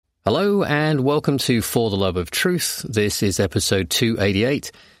Hello and welcome to For the Love of Truth. This is episode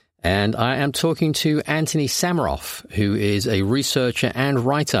 288 and I am talking to Anthony Samaroff, who is a researcher and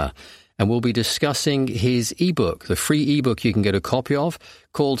writer, and we'll be discussing his ebook, the free ebook you can get a copy of,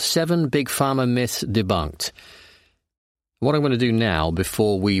 called 7 Big Pharma Myths Debunked. What I'm going to do now,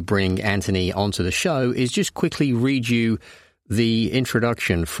 before we bring Anthony onto the show, is just quickly read you the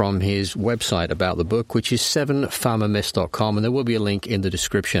introduction from his website about the book, which is 7pharmamyths.com, and there will be a link in the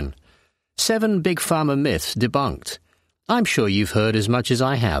description. 7 Big Pharma Myths Debunked. I'm sure you've heard as much as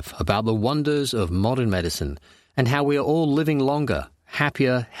I have about the wonders of modern medicine and how we are all living longer,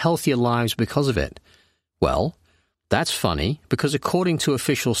 happier, healthier lives because of it. Well, that's funny, because according to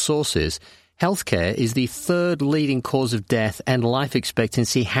official sources, healthcare is the 3rd leading cause of death and life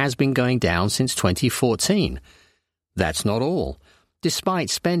expectancy has been going down since 2014. That's not all. Despite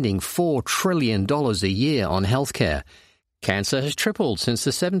spending $4 trillion a year on healthcare, cancer has tripled since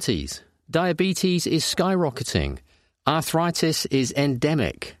the 70s. Diabetes is skyrocketing. Arthritis is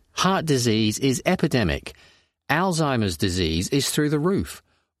endemic. Heart disease is epidemic. Alzheimer's disease is through the roof.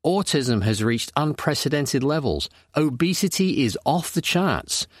 Autism has reached unprecedented levels. Obesity is off the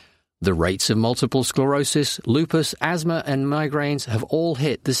charts. The rates of multiple sclerosis, lupus, asthma, and migraines have all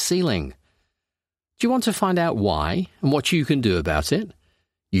hit the ceiling. Do you want to find out why and what you can do about it?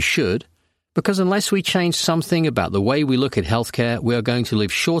 You should, because unless we change something about the way we look at healthcare, we are going to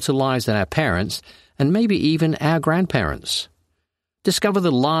live shorter lives than our parents and maybe even our grandparents. Discover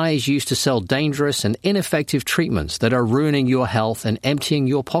the lies used to sell dangerous and ineffective treatments that are ruining your health and emptying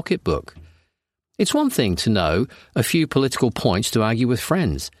your pocketbook. It's one thing to know a few political points to argue with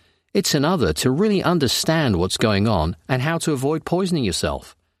friends. It's another to really understand what's going on and how to avoid poisoning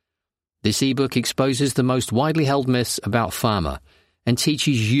yourself. This ebook exposes the most widely held myths about pharma and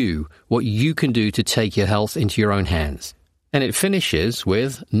teaches you what you can do to take your health into your own hands. And it finishes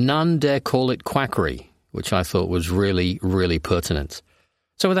with "None dare call it quackery," which I thought was really, really pertinent.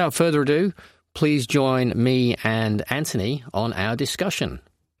 So without further ado, please join me and Anthony on our discussion.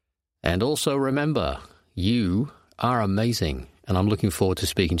 And also remember, you are amazing, and I'm looking forward to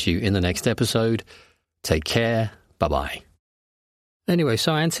speaking to you in the next episode. Take care. Bye-bye. Anyway,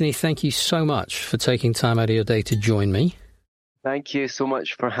 so Anthony, thank you so much for taking time out of your day to join me. Thank you so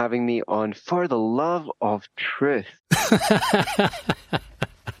much for having me on For the Love of Truth.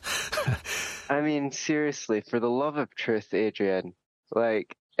 I mean, seriously, for the love of truth, Adrian. I've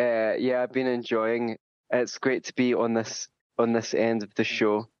been enjoying. It's great to be on this end of the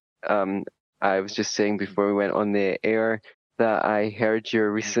show. I was just saying before we went on the air that I heard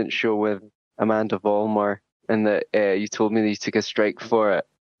your recent show with Amanda Vollmer, and that you told me that you took a strike for it.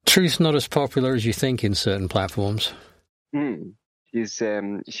 Truth's not as popular as you think in certain platforms. She's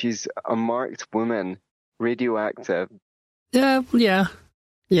a marked woman, radioactive. Yeah,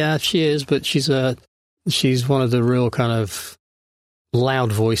 she is, but she's one of the real kind of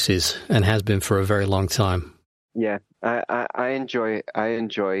loud voices and has been for a very long time. Yeah, I enjoy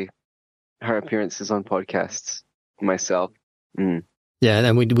her appearances on podcasts myself. Yeah,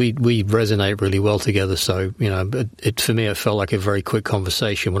 and we resonate really well together. So, you know, for me, it felt like a very quick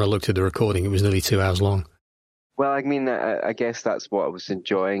conversation. When I looked at the recording, it was nearly 2 hours long. Well, I mean, I guess that's what I was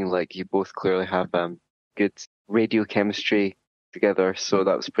enjoying. Like, you both clearly have good radio chemistry together, so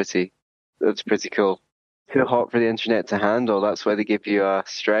that's pretty cool. Too hot for the internet to handle. That's why they give you a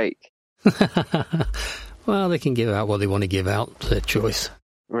strike. Well, they can give out what they want to give out. It's their choice.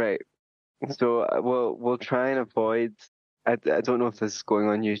 Right. So we'll try and avoid. I don't know if this is going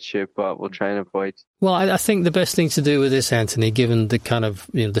on YouTube, but we'll try and avoid. Well, I think the best thing to do with this, Anthony, given the kind of,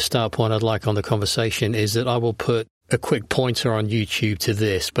 you know, the start point I'd like on the conversation, is that I will put a quick pointer on YouTube to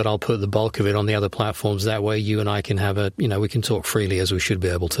this, but I'll put the bulk of it on the other platforms. That way you and I can have we can talk freely as we should be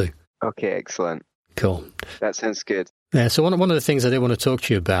able to. Okay, excellent. Cool. That sounds good. Yeah, so one of the things I did want to talk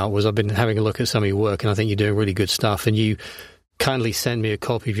to you about was I've been having a look at some of your work, and I think you're doing really good stuff, and you kindly sent me a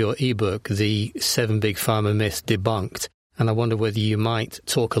copy of your ebook, the 7 Big Pharma Myths Debunked. And I wonder whether you might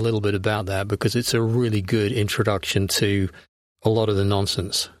talk a little bit about that, because it's a really good introduction to a lot of the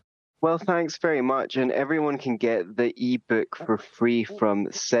nonsense. Well, thanks very much. And everyone can get the ebook for free from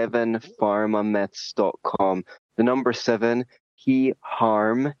 7pharmamyths.com. The number 7, he,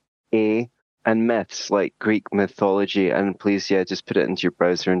 harm, a, and myths, like Greek mythology. And please, just put it into your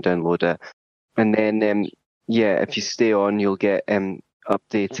browser and download it. And then, if you stay on, you'll get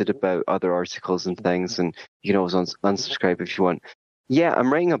updated about other articles and things, and you can always unsubscribe if you want. Yeah,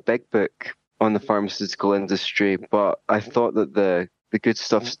 I'm writing a big book on the pharmaceutical industry, but I thought that the good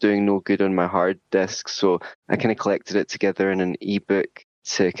stuff's doing no good on my hard disk, so I kind of collected it together in an ebook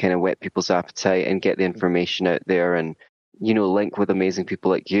to kind of whet people's appetite and get the information out there and link with amazing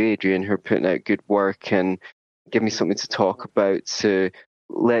people like you, Adrian, who are putting out good work and give me something to talk about, to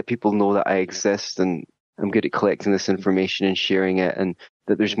let people know that I exist and I'm good at collecting this information and sharing it, and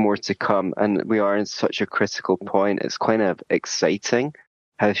that there's more to come. And we are in such a critical point. It's kind of exciting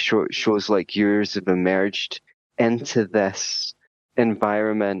how shows like yours have emerged into this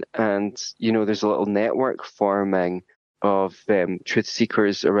environment. And, there's a little network forming of truth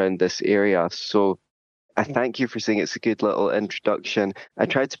seekers around this area. So I thank you for saying it's a good little introduction. I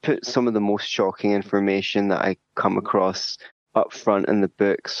tried to put some of the most shocking information that I come across up front in the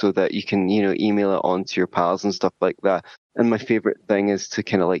book so that you can, email it on to your pals and stuff like that. And my favorite thing is to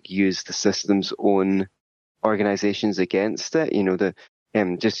kind of like use the system's own organizations against it.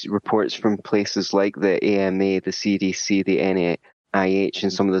 Just reports from places like the AMA, the CDC, the NIH,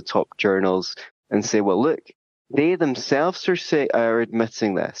 and some of the top journals, and say, well, look, they themselves are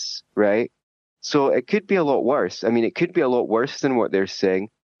admitting this, right? So it could be a lot worse. I mean, it could be a lot worse than what they're saying.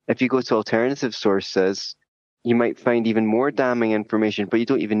 If you go to alternative sources, you might find even more damning information, but you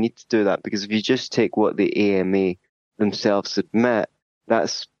don't even need to do that, because if you just take what the AMA themselves admit,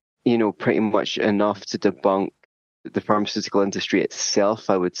 that's, pretty much enough to debunk the pharmaceutical industry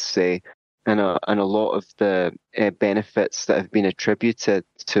itself, I would say, and a lot of the benefits that have been attributed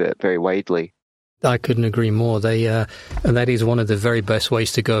to it very widely. I couldn't agree more. And that is one of the very best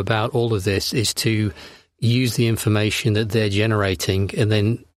ways to go about all of this, is to use the information that they're generating, and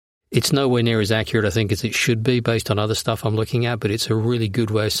then it's nowhere near as accurate, I think, as it should be based on other stuff I'm looking at, but it's a really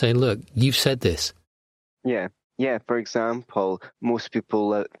good way of saying, look, you've said this. Yeah. For example, most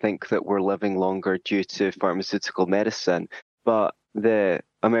people think that we're living longer due to pharmaceutical medicine, but the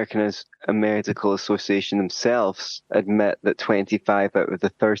American Medical Association themselves admit that 25 out of the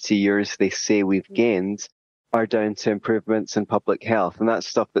 30 years they say we've gained are down to improvements in public health. And that's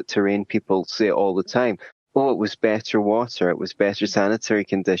stuff that terrain people say all the time. Oh, it was better water, it was better sanitary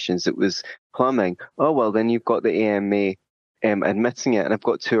conditions, it was plumbing. Oh, well, then you've got the AMA admitting it. And I've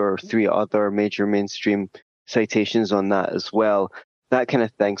got 2 or 3 other major mainstream citations on that as well, that kind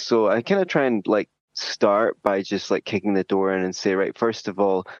of thing. So I kind of try and start by just kicking the door in and say, right, first of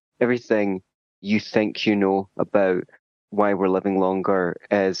all, everything you think you know about why we're living longer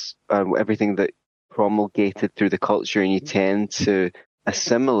is everything that promulgated through the culture and you tend to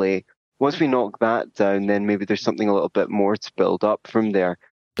assimilate. Once we knock that down, then maybe there's something a little bit more to build up from there.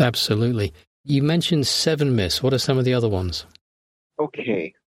 Absolutely. You mentioned 7 myths. What are some of the other ones?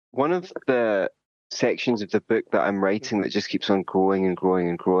 Okay. One of the sections of the book that I'm writing that just keeps on growing and growing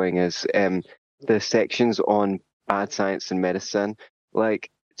and growing is the sections on bad science and medicine,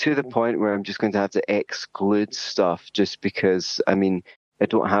 to the point where I'm just going to have to exclude stuff just because, I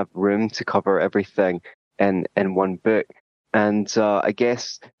don't have room to cover everything in one book. And I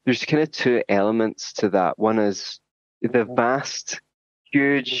guess there's kind of 2 elements to that. One is the vast,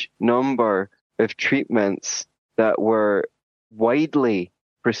 huge number of treatments that were widely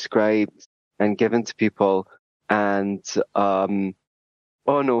prescribed and given to people, and oh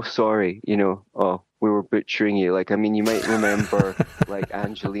no, sorry, we were butchering you. You might remember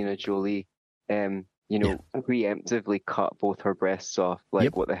Angelina Jolie, preemptively cut both her breasts off.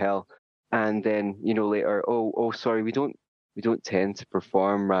 Yep. What the hell? And then, later, oh, sorry, we don't tend to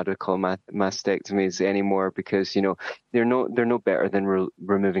perform radical mastectomies anymore because, they're no better than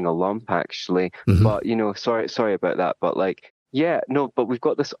removing a lump, actually. Mm-hmm. But, sorry about that. But but we've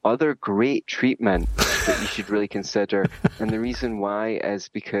got this other great treatment that you should really consider. And the reason why is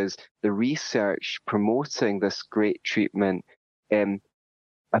because the research promoting this great treatment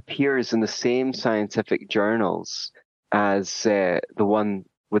appears in the same scientific journals as the one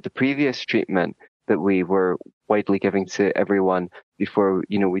with the previous treatment that we were widely giving to everyone before,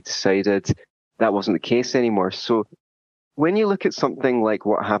 we decided that wasn't the case anymore. So when you look at something like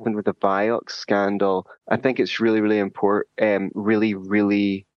what happened with the Vioxx scandal, I think it's really, really important, really,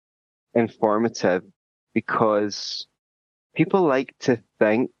 really informative, because people like to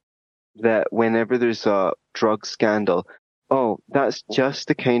think that whenever there's a drug scandal, oh, that's just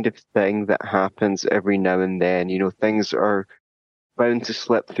the kind of thing that happens every now and then. Things are bound to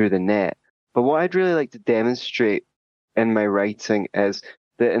slip through the net. But what I'd really like to demonstrate in my writing is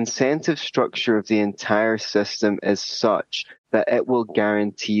the incentive structure of the entire system is such that it will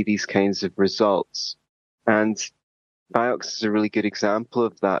guarantee these kinds of results. And Vioxx is a really good example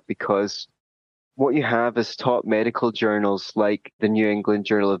of that, because what you have is top medical journals like the New England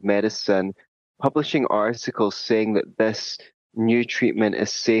Journal of Medicine publishing articles saying that this new treatment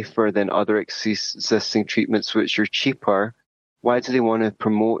is safer than other existing treatments which are cheaper. Why do they want to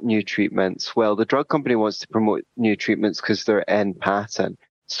promote new treatments? Well, the drug company wants to promote new treatments because they're in patent.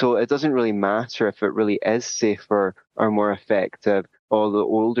 So it doesn't really matter if it really is safer are more effective, or the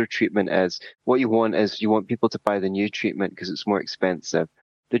older treatment is. What you want is you want people to buy the new treatment because it's more expensive.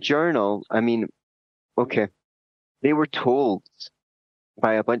 The journal, I mean, okay, they were told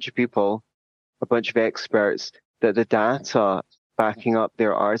by a bunch of people, a bunch of experts, that the data backing up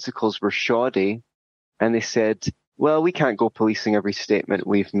their articles were shoddy, and they said, well, we can't go policing every statement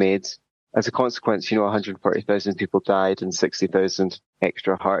we've made. As a consequence, 140,000 people died and 60,000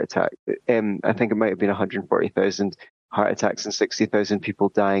 extra heart attacks. I think it might have been 140,000 heart attacks and 60,000 people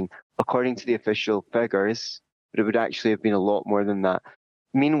dying, according to the official figures, but it would actually have been a lot more than that.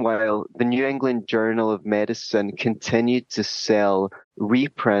 Meanwhile, the New England Journal of Medicine continued to sell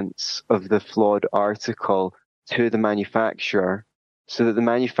reprints of the flawed article to the manufacturer so that the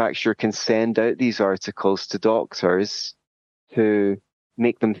manufacturer can send out these articles to doctors to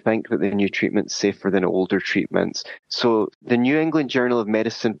make them think that the new treatment's safer than older treatments. So the New England Journal of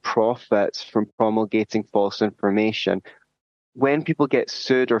Medicine profits from promulgating false information. When people get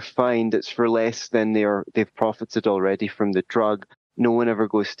sued or fined, it's for less than they've profited already from the drug. No one ever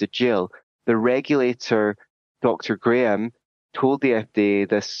goes to jail. The regulator, Dr. Graham, told the FDA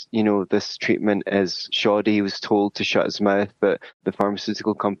this treatment is shoddy. He was told to shut his mouth, but the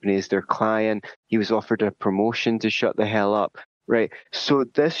pharmaceutical company is their client. He was offered a promotion to shut the hell up. Right. So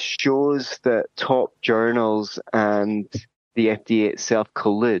this shows that top journals and the FDA itself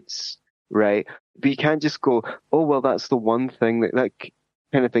colludes, right? But you can't just go, oh, well, that's the one thing that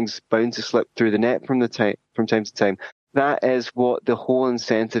kind of thing's bound to slip through the net from time to time. That is what the whole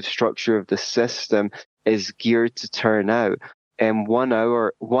incentive structure of the system is geared to turn out. One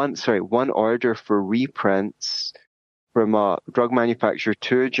order for reprints from a drug manufacturer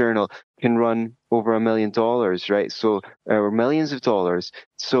to a journal can run over $1 million, right? So, or millions of dollars.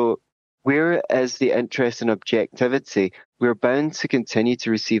 So, where is the interest in objectivity? We're bound to continue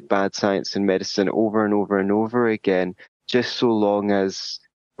to receive bad science in medicine over and over and over again, just so long as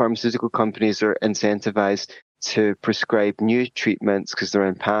pharmaceutical companies are incentivized to prescribe new treatments because they're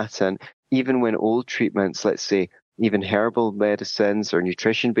in patent, even when old treatments, let's say even herbal medicines or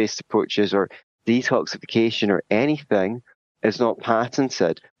nutrition-based approaches or detoxification or anything, is not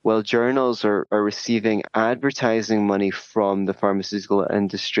patented. Well, journals are receiving advertising money from the pharmaceutical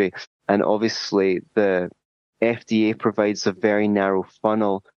industry, and obviously the FDA provides a very narrow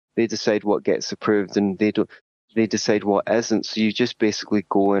funnel. They decide what gets approved and they decide what isn't. So you just basically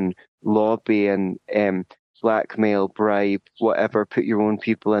go and lobby and blackmail, bribe, whatever, put your own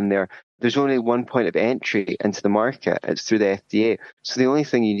people in there. There's only one point of entry into the market. It's through the FDA. So the only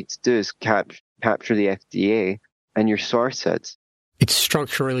thing you need to do is capture the FDA and you're sorted. It's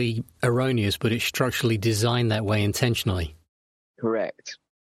structurally erroneous, but it's structurally designed that way intentionally. Correct.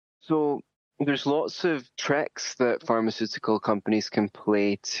 So there's lots of tricks that pharmaceutical companies can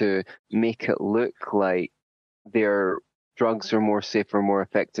play to make it look like their drugs are more safe or more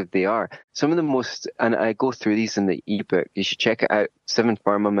effective they are. Some of the most, and I go through these in the ebook, you should check it out,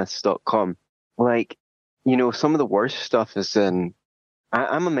 7pharmamyths.com. Some of the worst stuff is in,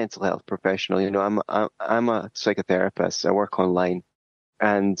 I'm a mental health professional, I'm a psychotherapist, I work online.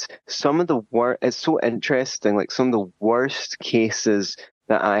 And some of the it's so interesting, like some of the worst cases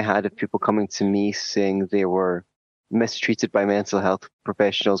that I had of people coming to me saying they were mistreated by mental health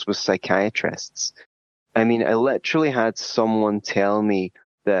professionals was psychiatrists. I mean, I literally had someone tell me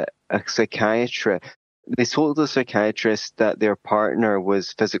that they told the psychiatrist that their partner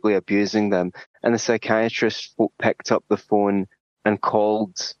was physically abusing them, and the psychiatrist picked up the phone and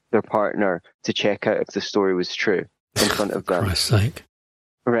called their partner to check out if the story was true in front of them. Christ's sake.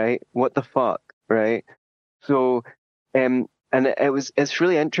 Right? What the fuck? Right? So, and it's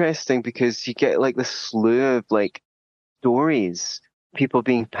really interesting because you get like this slew of like stories, people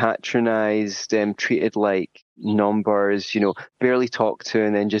being patronized, treated like numbers, barely talked to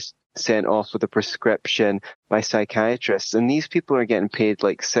and then just sent off with a prescription by psychiatrists. And these people are getting paid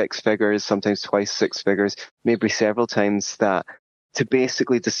like six figures, sometimes twice six figures, maybe several times that, to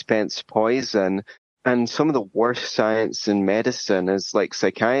basically dispense poison. And some of the worst science in medicine is like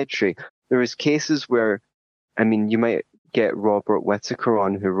psychiatry. There was cases where, you might get Robert Whitaker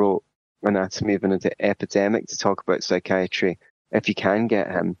on, who wrote Anatomy of an Epidemic, to talk about psychiatry, if you can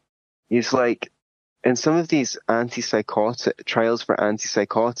get him. He's like, in some of these trials for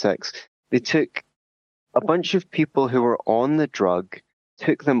antipsychotics, they took a bunch of people who were on the drug,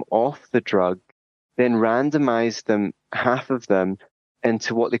 took them off the drug, then randomized them, half of them,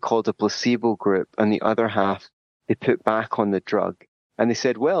 into what they called a placebo group, and the other half they put back on the drug. And they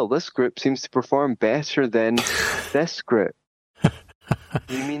said, well, this group seems to perform better than this group.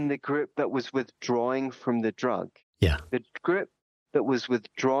 You mean the group that was withdrawing from the drug? Yeah. The group that was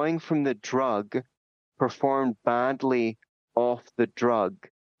withdrawing from the drug performed badly off the drug.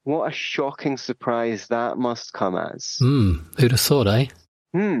 What a shocking surprise that must come as. Who'd have thought, eh?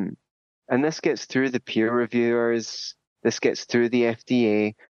 And this gets through the peer reviewers, this gets through the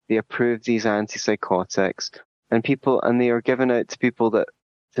FDA, they approve these antipsychotics, and they are given out to people to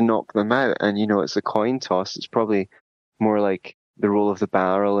knock them out. And, it's a coin toss. It's probably more like the roll of the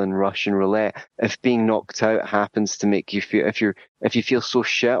barrel in Russian roulette. If being knocked out happens to make you feel, if you feel so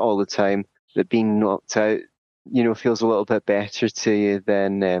shit all the time that being knocked out, feels a little bit better to you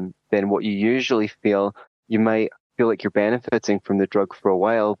than what you usually feel, you might feel like you're benefiting from the drug for a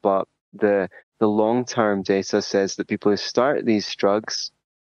while. But the long-term data says that people who start these drugs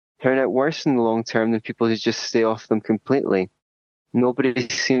turn out worse in the long term than people who just stay off them completely. Nobody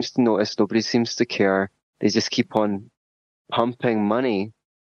seems to notice. Nobody seems to care. They just keep on pumping money,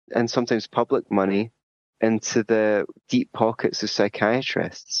 and sometimes public money, into the deep pockets of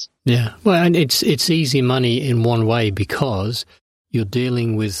psychiatrists. Yeah, well, and it's easy money in one way because you're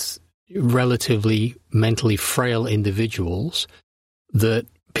dealing with relatively mentally frail individuals that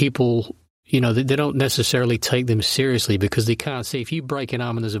people, they don't necessarily take them seriously because they can't see. If you break an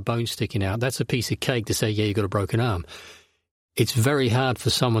arm and there's a bone sticking out, that's a piece of cake to say, yeah, you got a broken arm. It's very hard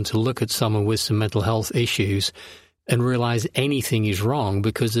for someone to look at someone with some mental health issues and realize anything is wrong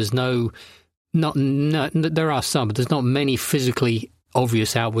because there's there are some, but there's not many physically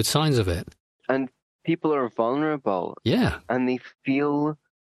obvious outward signs of it. And people are vulnerable. Yeah. And they feel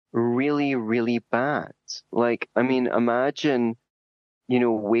really, really bad. Imagine,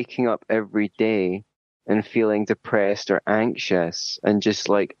 waking up every day and feeling depressed or anxious and just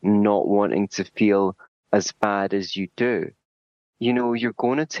not wanting to feel as bad as you do. You're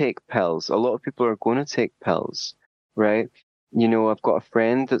going to take pills. A lot of people are going to take pills, right? I've got a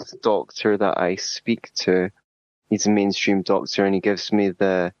friend that's a doctor that I speak to. He's a mainstream doctor, and he gives me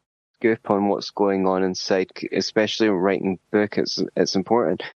the scoop on what's going on inside, especially writing book. It's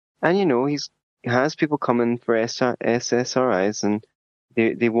important. And, he has people come in for SSRIs, and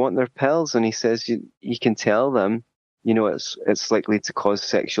they want their pills, and he says you can tell them, it's likely to cause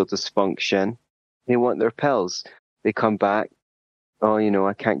sexual dysfunction. They want their pills. They come back, oh,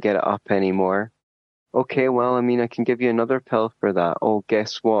 I can't get it up anymore. Okay, well, I can give you another pill for that. Oh,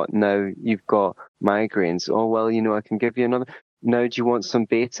 guess what? Now you've got migraines. Oh, well, I can give you another. Now, do you want some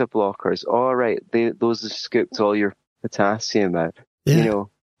beta blockers? All right, those have scooped all your potassium out. Yeah.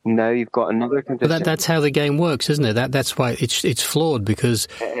 Now you've got another condition. But that's how the game works, isn't it? That's why it's flawed, because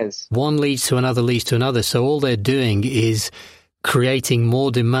it is. One leads to another. So all they're doing is creating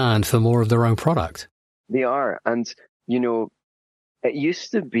more demand for more of their own product. They are. And, it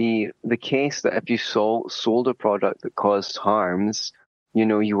used to be the case that if you sold a product that caused harms,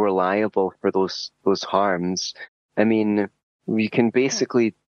 you were liable for those harms. You can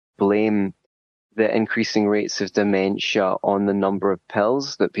basically blame the increasing rates of dementia on the number of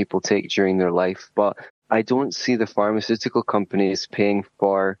pills that people take during their life. But I don't see the pharmaceutical companies paying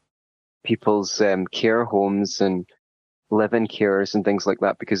for people's care homes and live-in carers and things like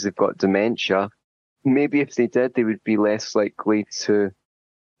that because they've got dementia. Maybe if they did, they would be less likely to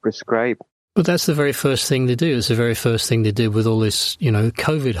prescribe. But that's the very first thing they do. It's the very first thing they did with all this,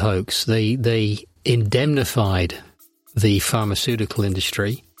 COVID hoax. They indemnified the pharmaceutical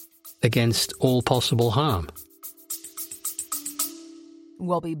industry against all possible harm.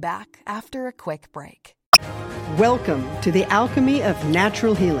 We'll be back after a quick break. Welcome to the Alchemy of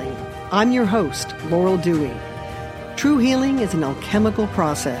Natural Healing. I'm your host, Laurel Dewey. True healing is an alchemical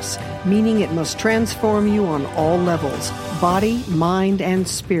process, meaning it must transform you on all levels, body, mind, and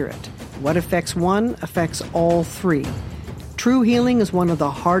spirit. What affects one affects all three. True healing is one of the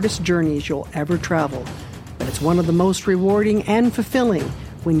hardest journeys you'll ever travel, but it's one of the most rewarding and fulfilling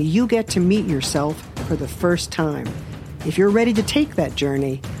when you get to meet yourself for the first time. If you're ready to take that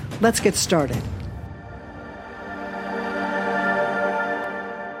journey, let's get started.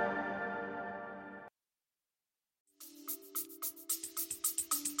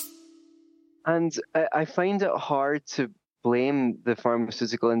 And I find it hard to blame the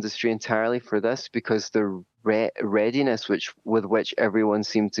pharmaceutical industry entirely for this because the readiness with which everyone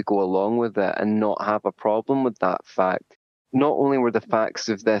seemed to go along with it and not have a problem with that fact. Not only were the facts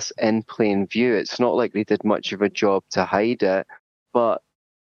of this in plain view, it's not like they did much of a job to hide it, but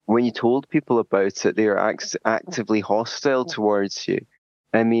when you told people about it, they are actively hostile towards you.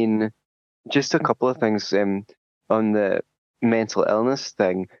 Just a couple of things on the mental illness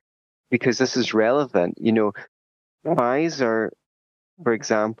thing, because this is relevant. Pfizer, for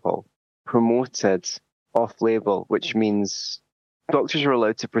example, promoted off-label, which means doctors are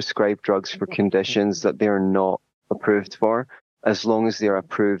allowed to prescribe drugs for conditions that they are not approved for, as long as they're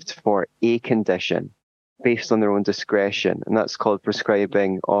approved for a condition. based on their own discretion, and that's called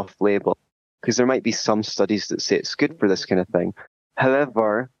prescribing off-label, because there might be some studies that say it's good for this kind of thing.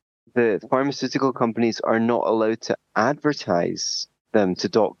 However, the pharmaceutical companies are not allowed to advertise them to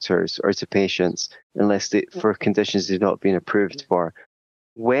doctors or to patients unless for conditions they've not been approved for.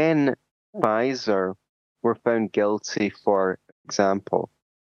 When Pfizer were found guilty, for example,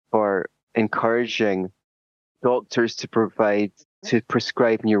 for encouraging doctors to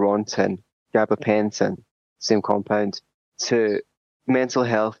prescribe Neurontin, gabapentin, same compound, to mental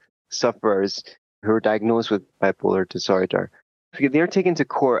health sufferers who are diagnosed with bipolar disorder, they're taken to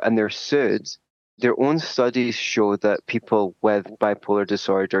court and they're sued. Their own studies show that people with bipolar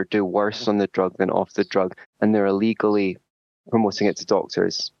disorder do worse on the drug than off the drug, and they're illegally promoting it to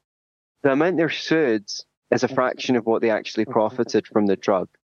doctors. The amount they're sued is a fraction of what they actually profited from the drug.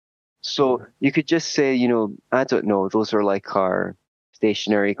 So you could just say, I don't know, those are like our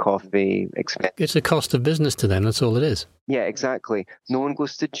stationary coffee expense. It's a cost of business to them, that's all it is. Yeah, exactly. No one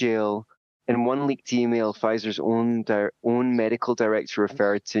goes to jail. In one leaked email, Pfizer's own medical director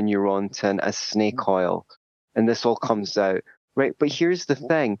referred to Neurontin as snake oil, and this all comes out, right? But here's the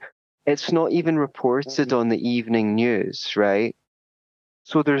thing. It's not even reported on the evening news, right?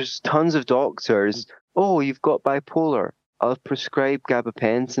 So there's tons of doctors, oh, you've got bipolar. I'll prescribe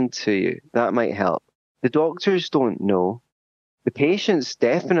gabapentin to you. That might help. The doctors don't know. The patients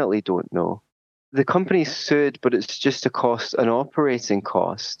definitely don't know. The company's sued, but it's just an operating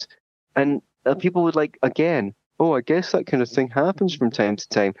cost. And people would again, oh, I guess that kind of thing happens from time to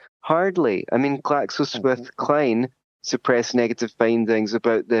time. Hardly. I mean, GlaxoSmithKline suppressed negative findings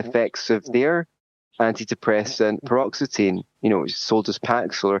about the effects of their antidepressant paroxetine, which is sold as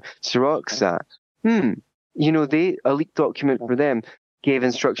Paxil or Seroxat. A leaked document for them gave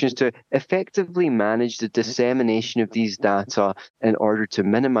instructions to effectively manage the dissemination of these data in order to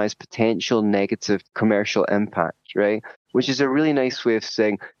minimize potential negative commercial impact, right? Which is a really nice way of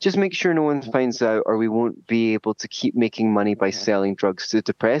saying, just make sure no one finds out, or we won't be able to keep making money by selling drugs to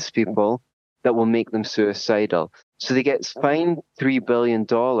depressed people that will make them suicidal. So they get fined $3 billion,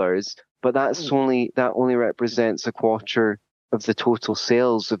 but that only represents a quarter of the total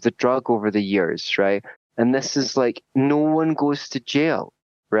sales of the drug over the years, right? And this is no one goes to jail,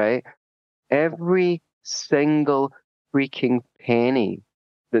 right? Every single freaking penny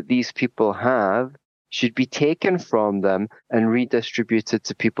that these people have should be taken from them and redistributed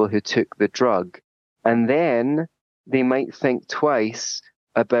to people who took the drug. And then they might think twice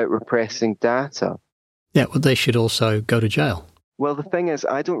about repressing data. Yeah, well, they should also go to jail. Well, the thing is,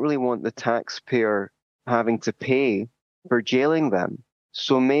 I don't really want the taxpayer having to pay for jailing them.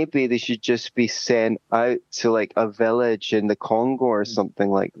 So maybe they should just be sent out to a village in the Congo or something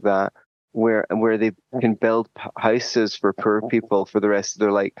like that, where they can build houses for poor people for the rest of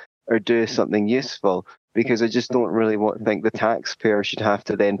their life, or do something useful. Because I just don't really think the taxpayer should have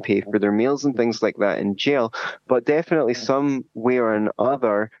to then pay for their meals and things like that in jail. But definitely some way or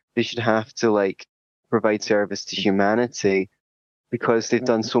another, they should have to provide service to humanity because they've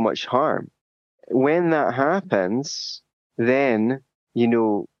done so much harm. When that happens, then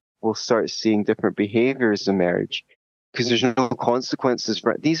we'll start seeing different behaviors emerge because there's no consequences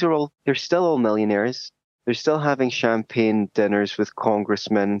for it. They're still all millionaires. They're still having champagne dinners with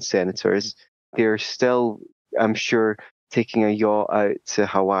congressmen and senators. They're still, I'm sure, taking a yacht out to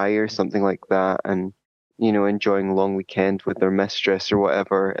Hawaii or something like that and, enjoying a long weekend with their mistress or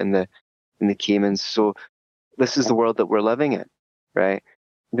whatever in the Caymans. So this is the world that we're living in, right?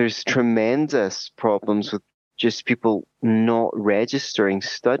 There's tremendous problems with just people not registering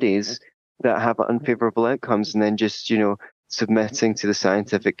studies that have unfavorable outcomes and then just, submitting to the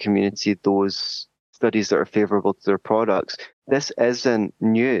scientific community those studies that are favorable to their products. This isn't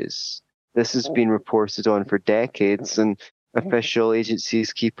news. This has been reported on for decades, and official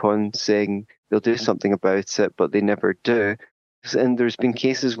agencies keep on saying they'll do something about it, but they never do. And there's been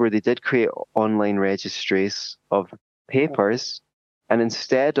cases where they did create online registries of papers, and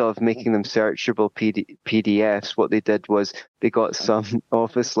instead of making them searchable PDFs, what they did was they got some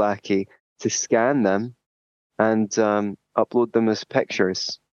office lackey to scan them and upload them as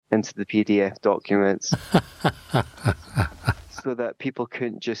pictures into the PDF documents so that people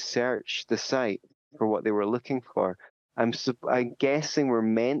couldn't just search the site for what they were looking for. I'm guessing we're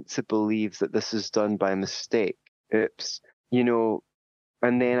meant to believe that this is done by mistake. Oops. And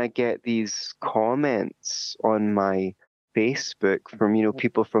then I get these comments on my Facebook from,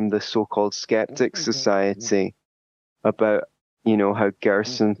 people from the so-called Skeptic Society about, how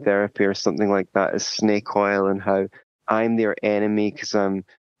Gerson therapy or something like that is snake oil and how I'm their enemy because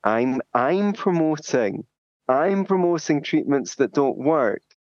I'm promoting treatments that don't work.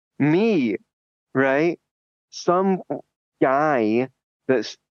 Me, right? some guy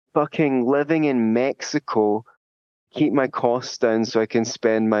that's fucking living in Mexico keep my costs down so I can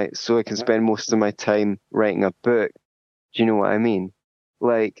spend most of my time writing a book. Do you know what I mean?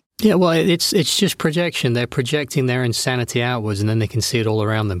 Like, yeah, well, it's just projection. They're projecting their insanity outwards, and then they can see it all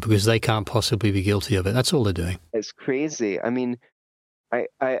around them because they can't possibly be guilty of it. That's all they're doing. it's crazy. I mean,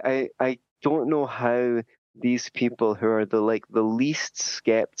 I don't know how these people who are the least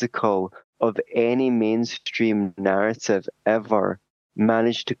skeptical of any mainstream narrative ever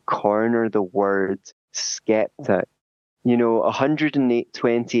manage to corner the word skeptic.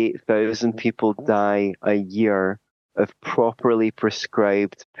 128,000 people die a year of properly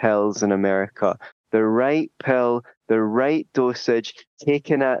prescribed pills in America. The right pill, the right dosage,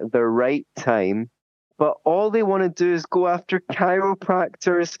 taken at the right time. But all they want to do is go after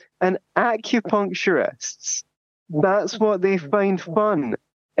chiropractors and acupuncturists. That's what they find fun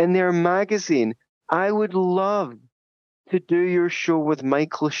in their magazine. I would love to do your show with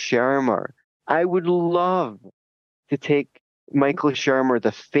Michael Shermer. I would love to take Michael Shermer,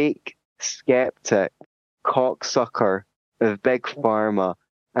 the fake skeptic, cocksucker of Big Pharma,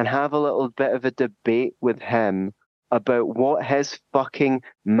 and have a little bit of a debate with him about what his fucking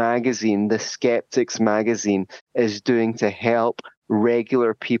magazine, the Skeptics magazine, is doing to help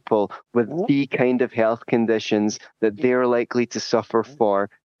regular people with the kind of health conditions that they're likely to suffer for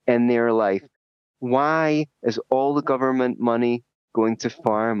in their life. Why is all the government money going to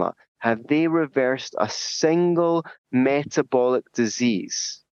pharma? Have they reversed a single metabolic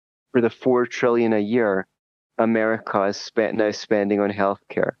disease for the $4 trillion a year America is now spending on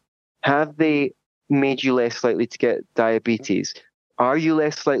healthcare? Have they made you less likely to get diabetes? Are you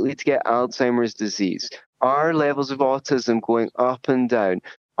less likely to get Alzheimer's disease? Are levels of autism going up and down?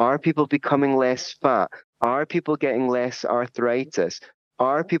 Are people becoming less fat? Are people getting less arthritis?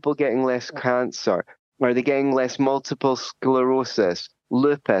 Are people getting less cancer? Are they getting less multiple sclerosis,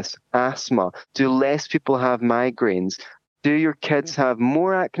 lupus, asthma? Do less people have migraines? Do your kids have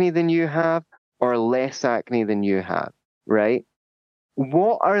more acne than you have or less acne than you have, right?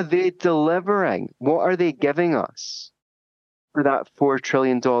 What are they delivering? What are they giving us for that $4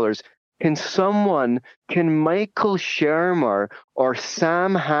 trillion? Can Michael Shermer or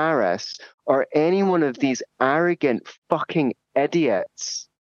Sam Harris or any one of these arrogant fucking idiots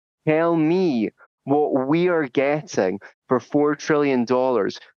tell me what we are getting for $4 trillion?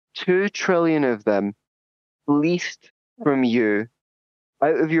 $2 trillion of them leased from you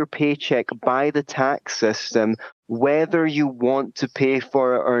out of your paycheck by the tax system, whether you want to pay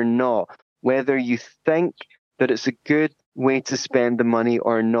for it or not, whether you think that it's a good way to spend the money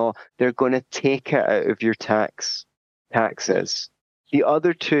or not, they're going to take it out of your taxes. The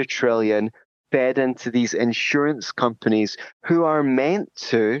other $2 trillion fed into these insurance companies who are meant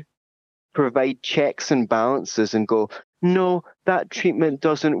to provide checks and balances and go, no, that treatment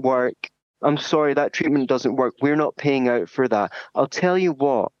doesn't work. I'm sorry, that treatment doesn't work. We're not paying out for that. I'll tell you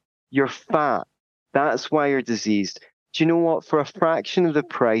what, you're fat. That's why you're diseased. Do you know what? For a fraction of the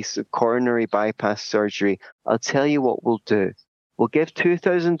price of coronary bypass surgery, I'll tell you what we'll do. We'll give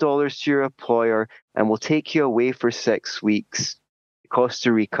 $2,000 to your employer and we'll take you away for 6 weeks to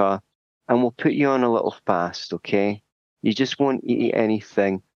Costa Rica and we'll put you on a little fast, okay? You just won't eat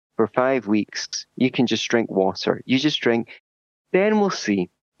anything for 5 weeks. You can just drink water. You just drink. Then we'll see.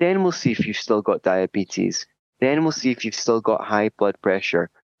 Then we'll see if you've still got diabetes. Then we'll see if you've still got high blood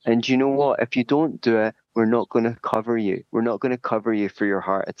pressure. And you know what? If you don't do it, we're not going to cover you. We're not going to cover you for your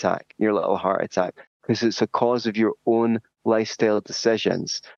heart attack, your little heart attack, because it's a cause of your own lifestyle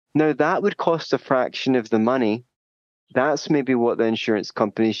decisions. Now, that would cost a fraction of the money. That's maybe what the insurance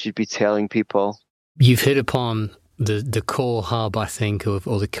companies should be telling people. You've hit upon the core hub, I think, or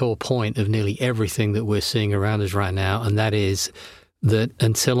the core point of nearly everything that we're seeing around us right now, and that is that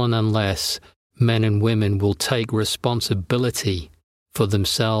until and unless men and women will take responsibility for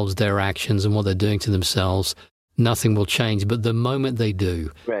themselves, their actions, and what they're doing to themselves, nothing will change. But the moment they do,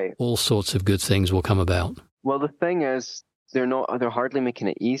 right, all sorts of good things will come about. Well, the thing is, they're hardly making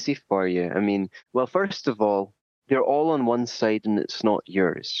it easy for you. I mean, well, first of all, they're all on one side and it's not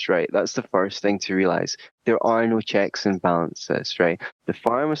yours, right? That's the first thing to realize. There are no checks and balances, right? The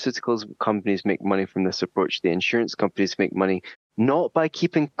pharmaceuticals companies make money from this approach. The insurance companies make money not by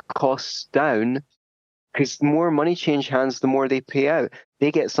keeping costs down, because the more money change hands, the more they pay out. They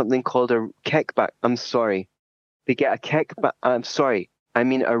get something called a kickback. I'm sorry. They get a kickback. I'm sorry. I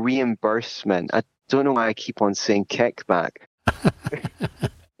mean a reimbursement. I don't know why I keep on saying kickback.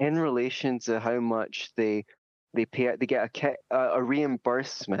 In relation to how much they pay out, they get a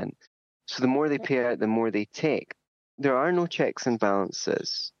reimbursement. So the more they pay out, the more they take. There are no checks and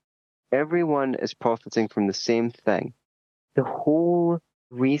balances. Everyone is profiting from the same thing. The whole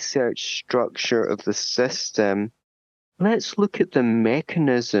research structure of the system, let's look at the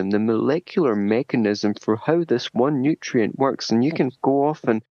mechanism, the molecular mechanism for how this one nutrient works. And you can go off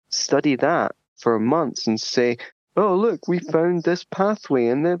and study that for months and say, oh, look, we found this pathway.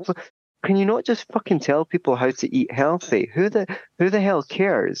 And then can you not just fucking tell people how to eat healthy? Who the hell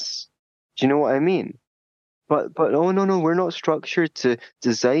cares? Do you know what I mean? But oh, no, we're not structured to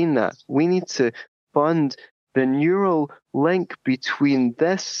design that. We need to fund the neural link between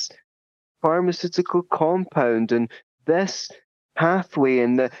this pharmaceutical compound and this pathway,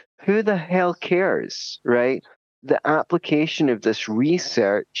 and who the hell cares, right? The application of this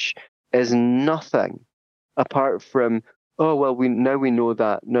research is nothing apart from, oh, well, we know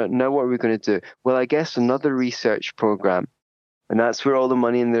that. Now what are we going to do? Well, I guess another research program. And that's where all the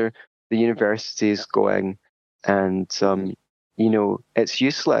money in the university is going. And, it's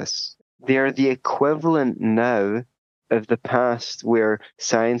useless. They're the equivalent now of the past where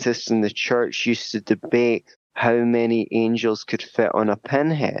scientists in the church used to debate how many angels could fit on a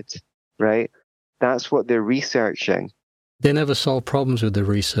pinhead, right? That's what they're researching. They never solve problems with the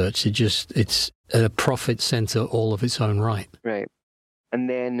research. It's a profit center all of its own right. Right. And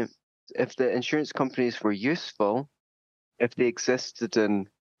then if the insurance companies were useful, if they existed in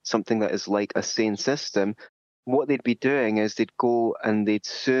something that is like a sane system, what they'd be doing is they'd go and they'd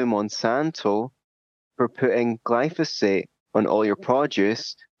sue Monsanto for putting glyphosate on all your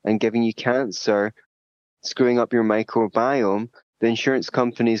produce and giving you cancer, screwing up your microbiome. The insurance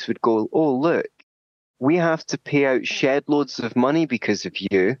companies would go, oh, look, we have to pay out shed loads of money because of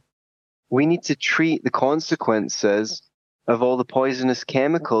you. We need to treat the consequences of all the poisonous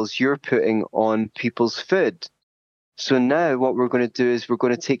chemicals you're putting on people's food. So now what we're going to do is we're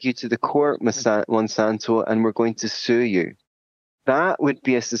going to take you to the court, Monsanto, and we're going to sue you. That would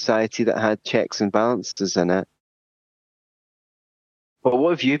be a society that had checks and balances in it. But what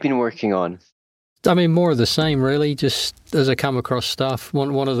have you been working on? I mean, more of the same, really, just as I come across stuff.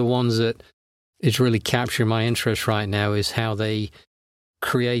 One of the ones that is really capturing my interest right now is how they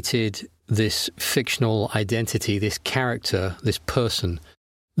created this fictional identity, this character, this person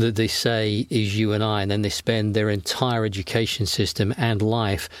that they say is you and I, and then they spend their entire education system and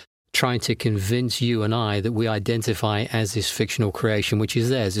life trying to convince you and I that we identify as this fictional creation, which is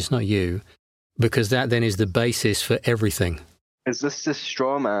theirs, it's not you, because that then is the basis for everything. Is this the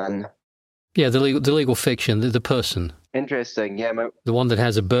straw man? Yeah, the legal fiction, the person. Interesting, yeah. The one that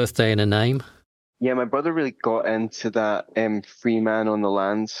has a birthday and a name. Yeah, my brother really got into that free man on the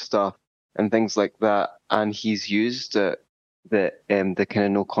land stuff and things like that, and he's used it, the kind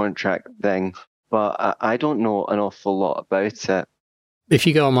of no contract thing, but I don't know an awful lot about it. If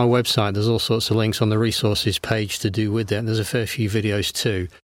you go on my website, there's all sorts of links on the resources page to do with that, and there's a fair few videos too.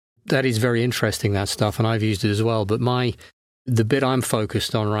 That is very interesting, that stuff, and I've used it as well, but the bit I'm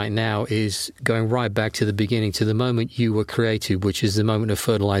focused on right now is going right back to the beginning, to the moment you were created, which is the moment of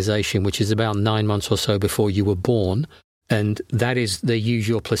fertilization, which is about 9 months or so before you were born. And that is, they use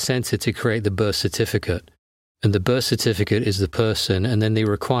your placenta to create the birth certificate. And the birth certificate is the person, and then they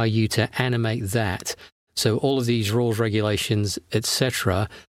require you to animate that. So all of these rules, regulations, etc.,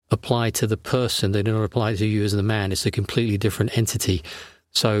 apply to the person. They do not apply to you as the man. It's a completely different entity.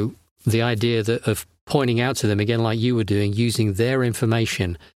 So the idea of pointing out to them, again, like you were doing, using their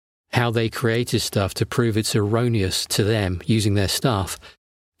information, how they created stuff to prove it's erroneous to them using their stuff,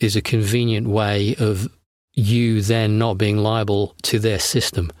 is a convenient way of you then not being liable to their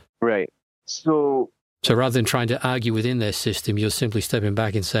system. Right. So rather than trying to argue within their system, you're simply stepping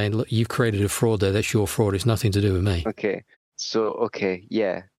back and saying, look, you've created a fraud there. That's your fraud. It's nothing to do with me. Okay.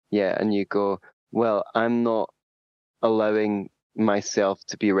 Yeah. And you go, well, I'm not allowing myself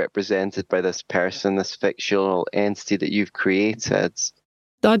to be represented by this person, this fictional entity that you've created.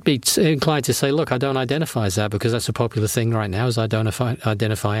 I'd be inclined to say, look, I don't identify as that, because that's a popular thing right now, is I don't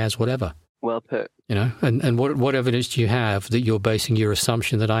identify as whatever. Well put. You know, and what evidence do you have that you're basing your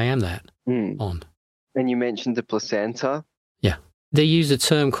assumption that I am that on? And you mentioned the placenta. Yeah. They use a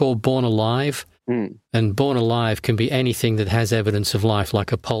term called born alive, and born alive can be anything that has evidence of life,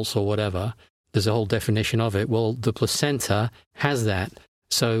 like a pulse or whatever. There's a whole definition of it. Well, the placenta has that.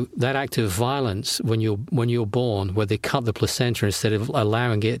 So that act of violence when you're born, where they cut the placenta instead of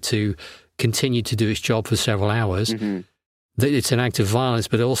allowing it to continue to do its job for several hours, it's an act of violence,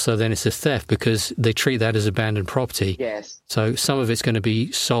 but also then it's a theft, because they treat that as abandoned property. Yes. So some of it's going to be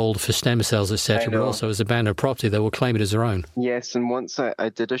sold for stem cells, etc., but also as abandoned property. They will claim it as their own. Yes, and once I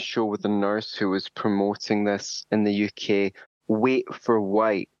did a show with a nurse who was promoting this in the UK, wait for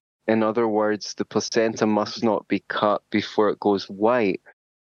white. In other words, the placenta must not be cut before it goes white.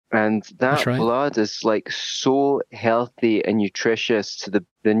 And That's that right. blood is like so healthy and nutritious to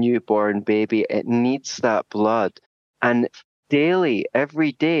the newborn baby. It needs that blood. And daily,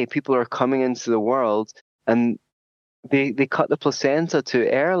 every day, people are coming into the world and they cut the placenta too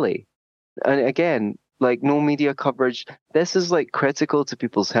early. And again, like no media coverage. This is like critical to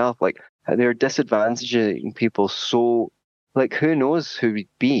people's health. Like they're disadvantaging people so, like, who knows who we'd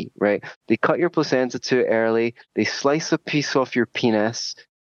be, right? They cut your placenta too early. They slice a piece off your penis.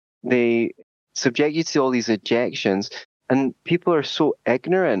 They subject you to all these injections, and people are so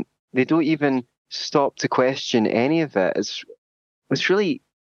ignorant. They don't even stop to question any of it. It's really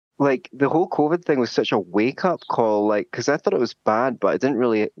like the whole COVID thing was such a wake up call, like, because I thought it was bad, but I didn't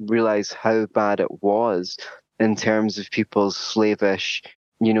really realize how bad it was in terms of people's slavish,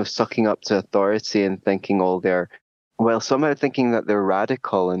 sucking up to authority and thinking somehow thinking that they're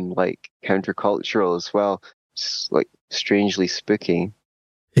radical and like countercultural as well. It's like strangely spooky.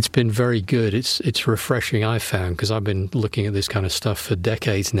 It's been very good. It's refreshing, I found, because I've been looking at this kind of stuff for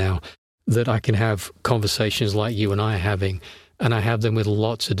decades now, that I can have conversations like you and I are having, and I have them with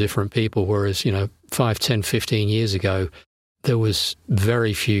lots of different people, whereas, 5, 10, 15 years ago, there was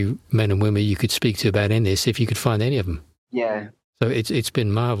very few men and women you could speak to about any of this, if you could find any of them. Yeah. So it's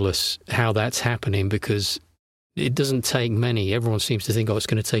been marvelous how that's happening, because it doesn't take many. Everyone seems to think, it's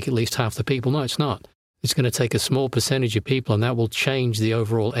going to take at least half the people. No, it's not. It's going to take a small percentage of people, and that will change the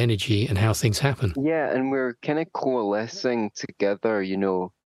overall energy and how things happen. Yeah, and we're kind of coalescing together,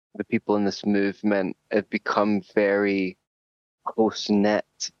 the people in this movement have become very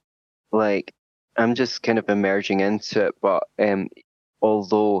close-knit. Like, I'm just kind of emerging into it, but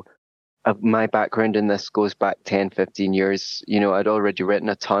although my background in this goes back 10, 15 years, I'd already written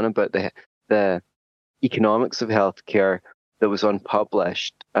a ton about the economics of healthcare that was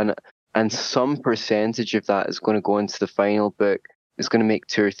unpublished, and some percentage of that is going to go into the final book. It's going to make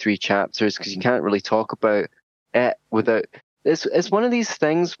 2 or 3 chapters, because you can't really talk about it without... It's one of these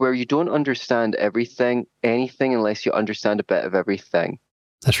things where you don't understand anything, unless you understand a bit of everything.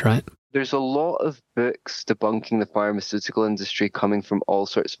 That's right. There's a lot of books debunking the pharmaceutical industry coming from all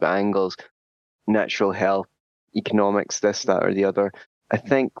sorts of angles: natural health, economics, this, that, or the other. I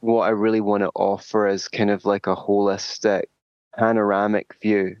think what I really want to offer is kind of like a holistic, panoramic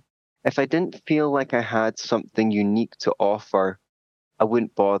view. If I didn't feel like I had something unique to offer, I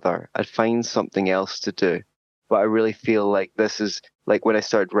wouldn't bother. I'd find something else to do. But I really feel like this is, like when I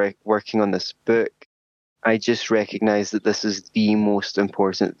started working on this book, I just recognized that this is the most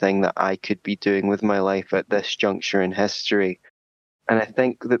important thing that I could be doing with my life at this juncture in history. And I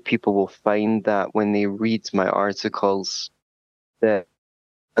think that people will find that when they read my articles, the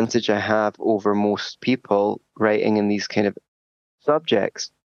advantage I have over most people writing in these kind of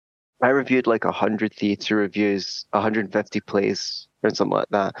subjects. I reviewed like 100 theatre reviews, 150 plays, or something like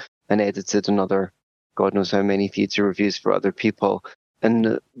that, and edited another God knows how many theatre reviews for other people.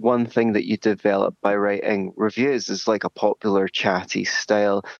 And one thing that you develop by writing reviews is like a popular chatty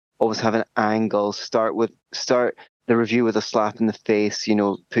style. Always have an angle. Start the review with a slap in the face.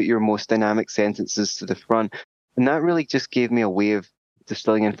 Put your most dynamic sentences to the front, and that really just gave me a way of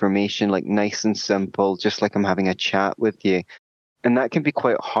distilling information, like nice and simple, just like I'm having a chat with you. And that can be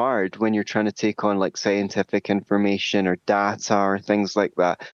quite hard when you're trying to take on like scientific information or data or things like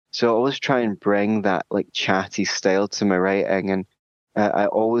that. So I always try and bring that like chatty style to my writing, and I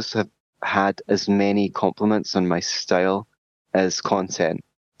always have had as many compliments on my style as content.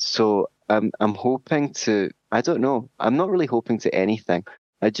 So I'm hoping to, I don't know, I'm not really hoping to anything.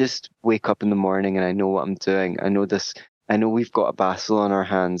 I just wake up in the morning and I know what I'm doing. I know we've got a battle on our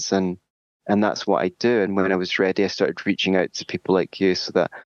hands, and that's what I do. And when I was ready, I started reaching out to people like you so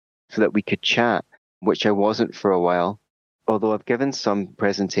that we could chat, which I wasn't for a while. Although I've given some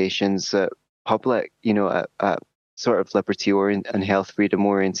presentations at public, at sort of liberty and health freedom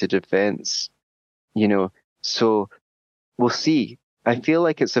oriented events, so we'll see. I feel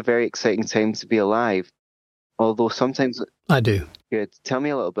like it's a very exciting time to be alive, although sometimes... I do. Good. Tell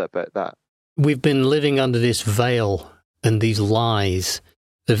me a little bit about that. We've been living under this veil and these lies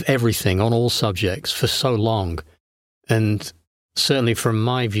of everything on all subjects for so long. And certainly from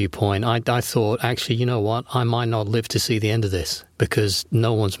my viewpoint, I thought, actually, you know what? I might not live to see the end of this, because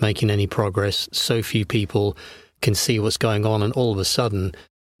no one's making any progress. So few people can see what's going on. And all of a sudden,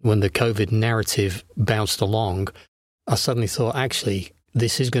 when the COVID narrative bounced along, I suddenly thought, actually,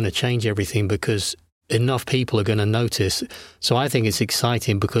 this is going to change everything, because enough people are going to notice. So I think it's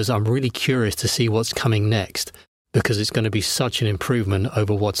exciting, because I'm really curious to see what's coming next, because it's going to be such an improvement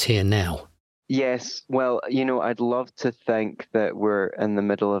over what's here now. Yes, well, I'd love to think that we're in the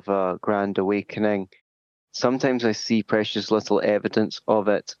middle of a grand awakening, sometimes I see precious little evidence of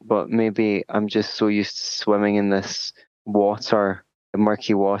it, but maybe I'm just so used to swimming in this water,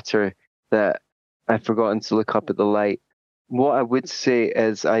 murky water, that I've forgotten to look up at the light. What I would say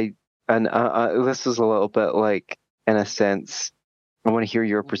is this is a little bit like, in a sense, I want to hear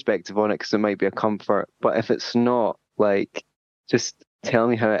your perspective on it because it might be a comfort. But if it's not, like, just tell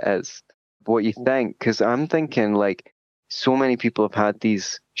me how it is, what you think. Because I'm thinking, like, so many people have had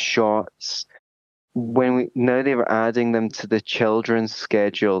these shots. Now they were adding them to the children's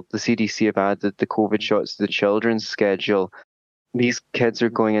schedule. The CDC have added the COVID shots to the children's schedule. These kids are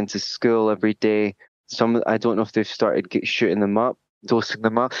going into school every day. I don't know if they've started shooting them up, dosing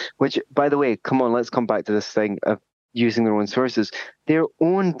them up, which, by the way, come on, let's come back to this thing of using their own sources. Their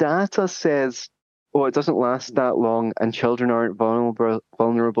own data says, oh, it doesn't last that long and children aren't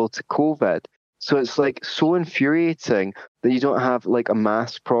vulnerable to COVID. So it's like so infuriating that you don't have like a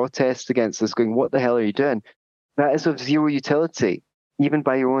mass protest against this going, what the hell are you doing? That is of zero utility, even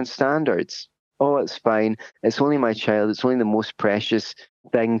by your own standards. Oh, it's fine. It's only my child. It's only the most precious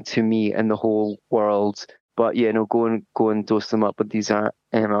thing to me in the whole world. But, go and dose them up with these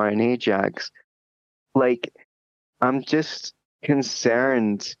mRNA jags. Like, I'm just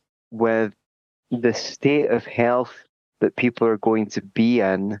concerned with the state of health that people are going to be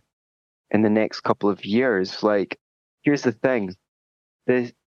in the next couple of years. Like, here's the thing.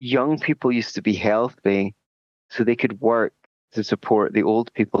 The young people used to be healthy so they could work to support the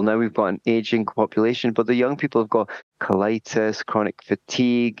old people. Now we've got an aging population, but the young people have got colitis, chronic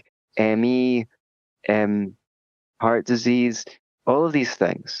fatigue, ME, heart disease, all of these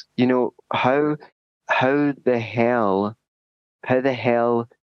things. How the hell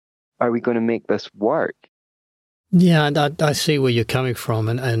are we going to make this work? Yeah, and I see where you're coming from,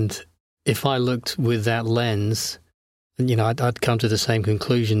 and if I looked with that lens, I'd come to the same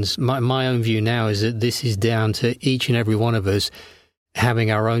conclusions. My own view now is that this is down to each and every one of us having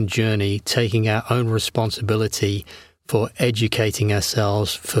our own journey, taking our own responsibility for educating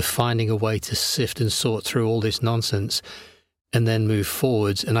ourselves, for finding a way to sift and sort through all this nonsense and then move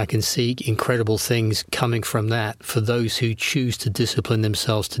forwards. And I can see incredible things coming from that for those who choose to discipline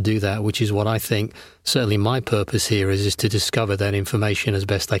themselves to do that, which is what I think certainly my purpose here is to discover that information as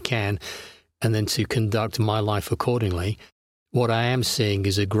best I can and then to conduct my life accordingly. What I am seeing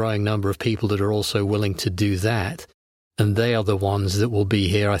is a growing number of people that are also willing to do that. And they are the ones that will be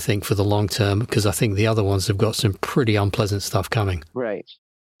here, I think, for the long term, because I think the other ones have got some pretty unpleasant stuff coming. Right.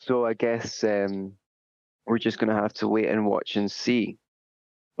 So I guess we're just going to have to wait and watch and see.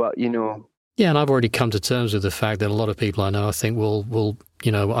 But, Yeah, and I've already come to terms with the fact that a lot of people I know, I think, will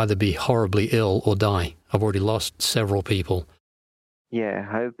either be horribly ill or die. I've already lost several people. Yeah,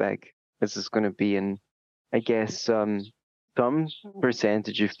 how big is this going to be? And I guess some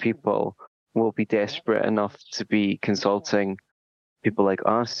percentage of people will be desperate enough to be consulting people like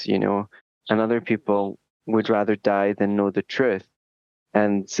us, and other people would rather die than know the truth.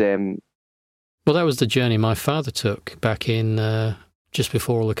 And well, that was the journey my father took back in just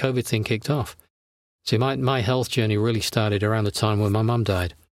before all the COVID thing kicked off. See, my health journey really started around the time when my mum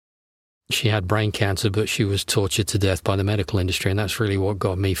died. She had brain cancer, but she was tortured to death by the medical industry, and that's really what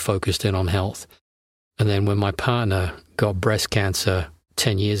got me focused in on health. And then when my partner got breast cancer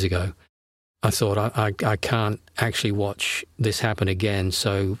 10 years ago, I thought I can't actually watch this happen again.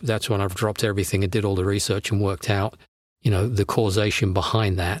 So that's when I've dropped everything and did all the research and worked out, the causation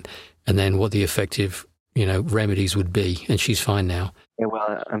behind that and then what the effective, remedies would be. And she's fine now. Yeah,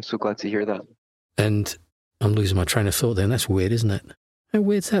 well, I'm so glad to hear that. And I'm losing my train of thought then. That's weird, isn't it? How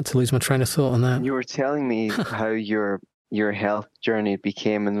weird's that to lose my train of thought on that? You were telling me how your health journey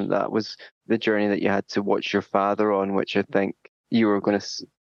became, and that was the journey that you had to watch your father on, which I think you were going to...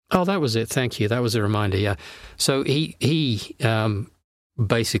 Oh, that was it. Thank you. That was a reminder, yeah. So he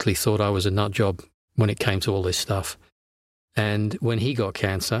basically thought I was a nut job when it came to all this stuff. And when he got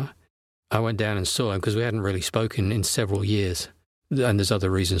cancer, I went down and saw him because we hadn't really spoken in several years. And there's other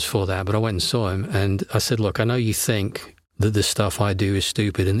reasons for that. But I went and saw him and I said, look, I know you think that the stuff I do is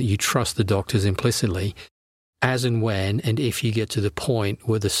stupid and that you trust the doctors implicitly. As and when and if you get to the point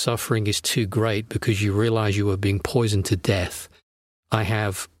where the suffering is too great because you realize you are being poisoned to death, I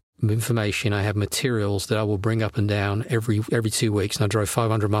have information, I have materials that I will bring up and down every 2 weeks. And I drove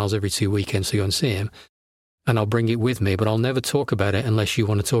 500 miles every 2 weekends to go and see him. And I'll bring it with me, but I'll never talk about it unless you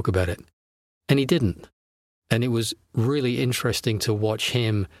want to talk about it. And he didn't. And it was really interesting to watch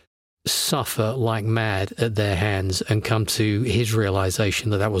him suffer like mad at their hands and come to his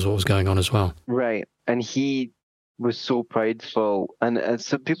realization that that was what was going on as well. Right. And he was so prideful. And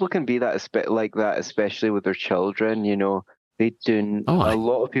so people can be like that, especially with their children, They do. Oh, A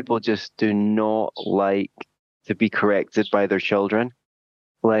lot of people just do not like to be corrected by their children.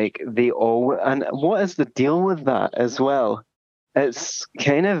 Like they all, and what is the deal with that as well? It's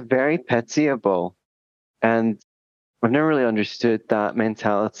kind of very pitiable, and I've never really understood that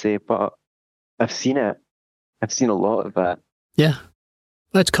mentality, but I've seen it. I've seen a lot of that. yeah,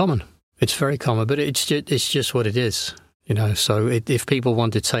 that's common. It's very common, but it's just what it is, you know. So if people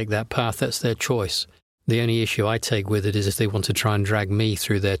want to take that path, that's their choice. The only issue I take with it is if they want to try and drag me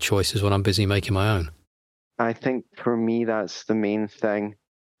through their choices when I'm busy making my own. I think for me, that's the main thing.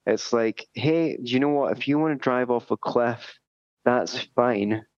 It's like, hey, do you know what? If you want to drive off a cliff, that's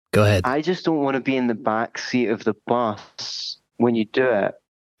fine. Go ahead. I just don't want to be in the back seat of the bus when you do it,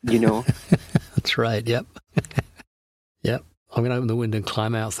 you know? That's right. Yep. Yep. I'm going to open the window and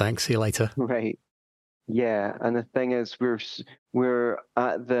climb out. Thanks. See you later. Right. Yeah. And the thing is, we're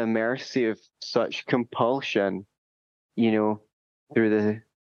at the mercy of such compulsion, you know, through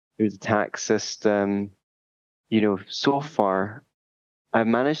the tax system. You know, so far, I've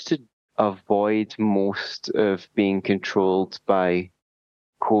managed to avoid most of being controlled by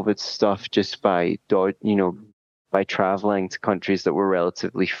COVID stuff just by, you know, by traveling to countries that were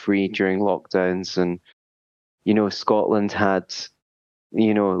relatively free during lockdowns. And, you know, Scotland had,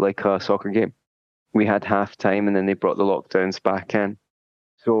 you know, like a soccer game. We had halftime and then they brought the lockdowns back in.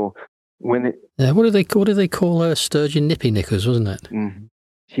 So when it... Yeah, what do they call her? Sturgeon Nippy Knickers, wasn't it? Mm-hmm.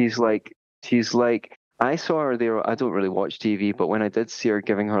 She's like, I saw her there. I don't really watch TV, but when I did see her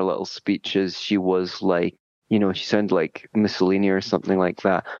giving her little speeches, she was like, you know, she sounded like Mussolini or something like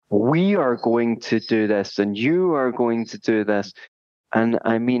that. We are going to do this and you are going to do this. And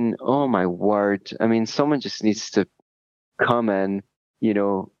I mean, oh my word. I mean, someone just needs to come in, you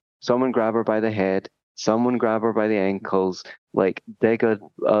know, someone grab her by the head, someone grab her by the ankles, like dig a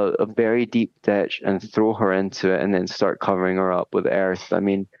very deep ditch and throw her into it and then start covering her up with earth. I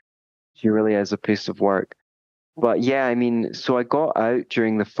mean, she really is a piece of work. But yeah, I mean, so I got out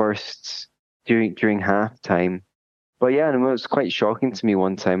during during halftime. But yeah, and it was quite shocking to me.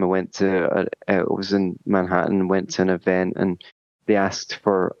 One time I was in Manhattan, went to an event, and they asked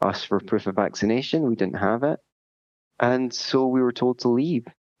for us for proof of vaccination. We didn't have it. And so we were told to leave,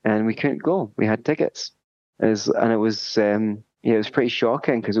 and we couldn't go. We had tickets. It was pretty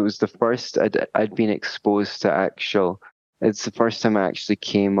shocking because it was the first I'd been exposed to it's the first time I actually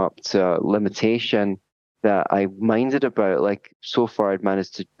came up to a limitation that I minded about. Like, so far I'd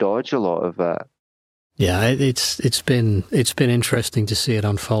managed to dodge a lot of that. Yeah, it's been interesting to see it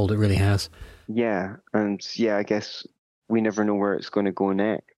unfold. It really has. Yeah, and yeah, I guess we never know where it's going to go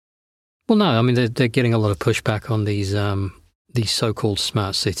next. Well, no, I mean they're getting a lot of pushback on these so-called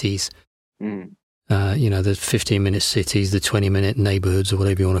smart cities. Mm. You know, the 15-minute cities, the 20-minute neighborhoods, or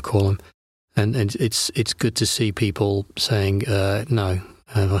whatever you want to call them. And it's good to see people saying no.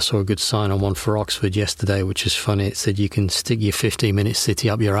 I saw a good sign on one for Oxford yesterday, which is funny. It said you can stick your 15-minute city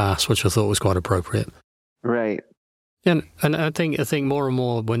up your ass, which I thought was quite appropriate. Right. And I think more and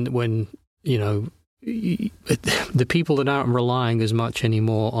more when you know the people that aren't relying as much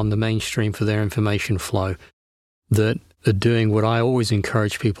anymore on the mainstream for their information flow, that are doing what I always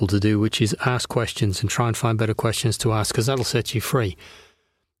encourage people to do, which is ask questions and try and find better questions to ask, because that'll set you free.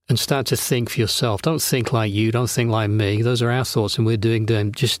 And start to think for yourself. Don't think like you. Don't think like me. Those are our thoughts, and we're doing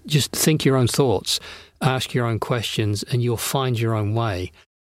them. Just think your own thoughts. Ask your own questions, and you'll find your own way.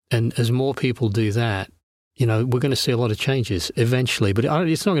 And as more people do that, you know, we're going to see a lot of changes eventually. But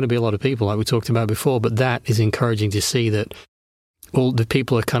it's not going to be a lot of people like we talked about before. But that is encouraging to see that all the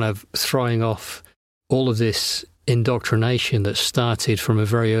people are kind of throwing off all of this indoctrination that started from a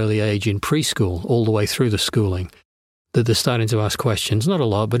very early age in preschool all the way through the schooling. That they're starting to ask questions. Not a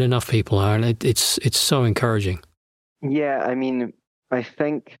lot, but enough people are, and it's so encouraging. Yeah, I mean, I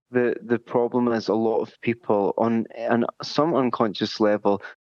think the problem is a lot of people on some unconscious level,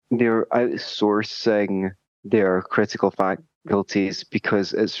 they're outsourcing their critical faculties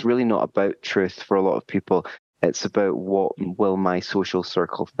because it's really not about truth for a lot of people. It's about what will my social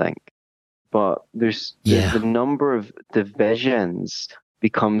circle think. But the number of divisions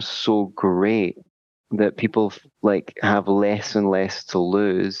becomes so great that people like have less and less to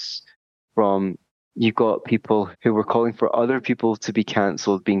lose from. You got people who were calling for other people to be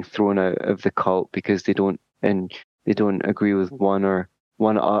cancelled being thrown out of the cult because they don't agree with one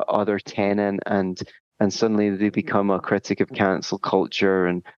other tenet, and suddenly they become a critic of cancel culture,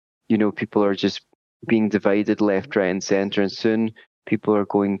 and you know, people are just being divided left, right, and centre, and soon people are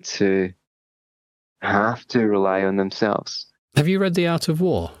going to have to rely on themselves. Have you read The Art of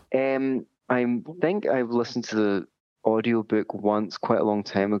War? I think I've listened to the audiobook once quite a long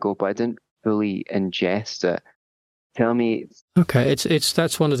time ago, but I didn't fully ingest it. Tell me. Okay,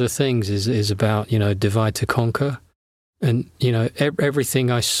 that's one of the things is about, divide to conquer. And,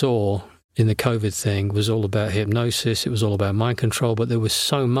 everything I saw in the COVID thing was all about hypnosis. It was all about mind control, but there was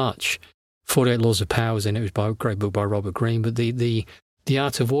so much. 48 Laws of Power was in it. It was by a great book by Robert Greene. But the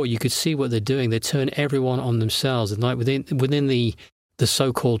Art of War, you could see what they're doing. They turn everyone on themselves. And like within the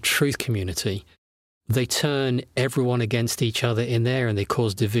so-called truth community, they turn everyone against each other in there, and they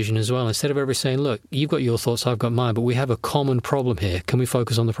cause division as well. Instead of everybody saying, look, you've got your thoughts, I've got mine, but we have a common problem here. Can we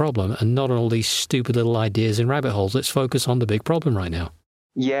focus on the problem and not on all these stupid little ideas in rabbit holes? Let's focus on the big problem right now.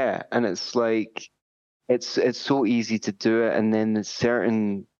 Yeah, and it's like, it's so easy to do it, and then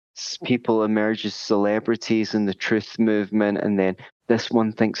certain people emerge as celebrities in the truth movement, and then this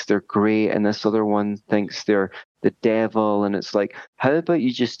one thinks they're great, and this other one thinks they're the devil, and it's like, how about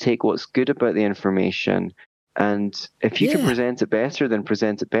you just take what's good about the information, and if you can present it better, then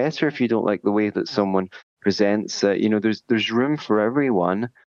present it better. If you don't like the way that someone presents it, there's room for everyone.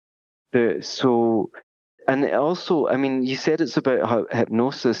 And also, I mean, you said it's about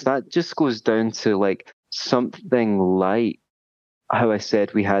hypnosis. That just goes down to like something like how I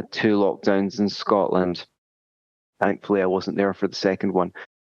said we had 2 lockdowns in Scotland. Thankfully, I wasn't there for the second one.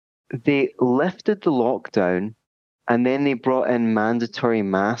 They lifted the lockdown, and then they brought in mandatory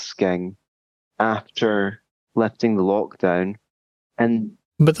masking after lifting the lockdown.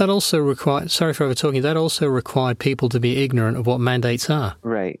 But that also required, sorry for overtalking, that also required people to be ignorant of what mandates are.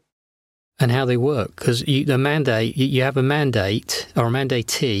 Right. And how they work. Because you have a mandate, or a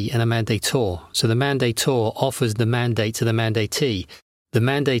mandatee and a mandator. So the mandator offers the mandate to the mandatee. The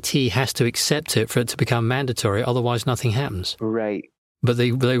mandatee has to accept it for it to become mandatory, otherwise nothing happens. Right. But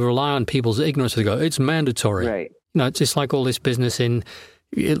they rely on people's ignorance. They go, it's mandatory. Right. It's just like all this business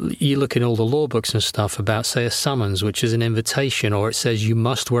you look in all the law books and stuff about, say, a summons, which is an invitation, or it says you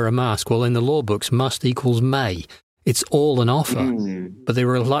must wear a mask. Well, in the law books, must equals may. It's all an offer, but they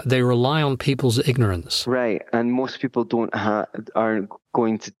rely on people's ignorance. Right, and most people aren't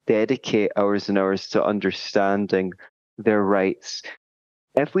going to dedicate hours and hours to understanding their rights.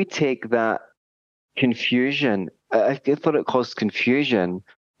 If we take that confusion, I thought it caused confusion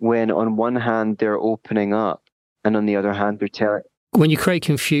when on one hand they're opening up, and on the other hand they're telling. When you create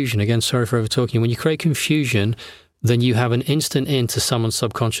confusion, again, sorry for overtalking, when you create confusion, then you have an instant into someone's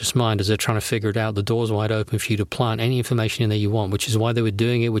subconscious mind as they're trying to figure it out. The door's wide open for you to plant any information in there you want, which is why they were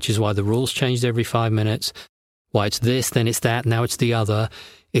doing it, which is why the rules changed every 5 minutes, why it's this, then it's that, now it's the other.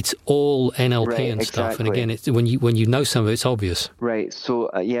 It's all NLP right, and stuff. exactly. And again, when you know some of it, it's obvious. Right. So,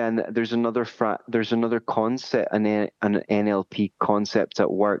 and there's another concept, an NLP concept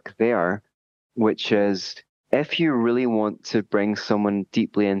at work there, which is if you really want to bring someone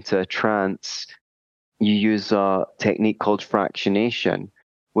deeply into a trance, you use a technique called fractionation,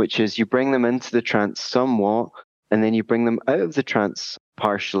 which is you bring them into the trance somewhat, and then you bring them out of the trance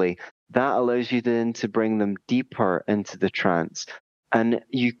partially. That allows you then to bring them deeper into the trance. And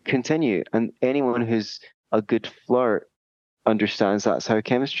you continue. And anyone who's a good flirt understands that's how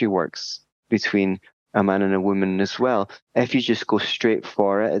chemistry works between a man and a woman as well. If you just go straight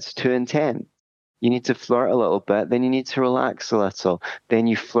for it, it's too intense. You need to flirt a little bit, then you need to relax a little. Then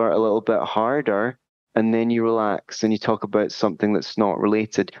you flirt a little bit harder, and then you relax and you talk about something that's not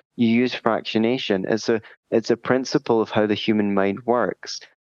related. You use fractionation. It's a principle of how the human mind works.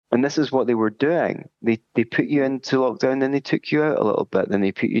 And this is what they were doing. They put you into lockdown, then they took you out a little bit, then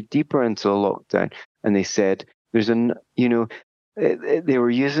they put you deeper into a lockdown, and they said they were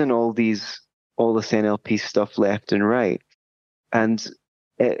using all this NLP stuff left and right. And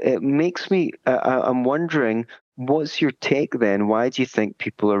it makes me, I'm wondering, what's your take then? Why do you think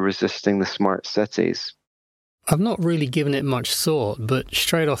people are resisting the smart cities? I've not really given it much thought, but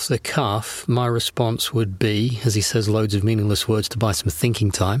straight off the cuff, my response would be, as he says loads of meaningless words to buy some thinking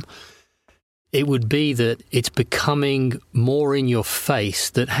time, it would be that it's becoming more in your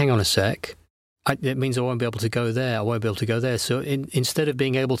face that, hang on a sec, it means I won't be able to go there, I won't be able to go there. So instead of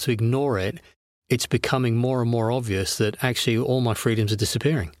being able to ignore it, it's becoming more and more obvious that actually all my freedoms are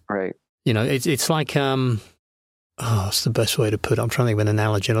disappearing. Right. It's like, what's the best way to put it? I'm trying to think of an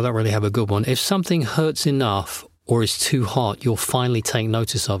analogy, and I don't really have a good one. If something hurts enough or is too hot, you'll finally take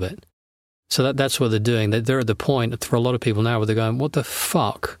notice of it. So that's what they're doing. They're at the point, for a lot of people now, where they're going, what the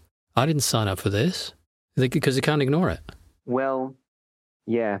fuck? I didn't sign up for this. Because they can't ignore it. Well,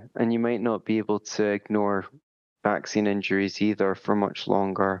 yeah, and you might not be able to ignore vaccine injuries either for much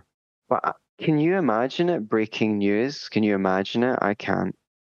longer. But can you imagine it breaking news? Can you imagine it? I can't.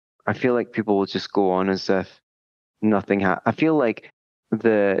 I feel like people will just go on as if nothing happened. I feel like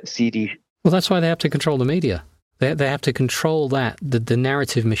the CD. Well, that's why they have to control the media. They have to control the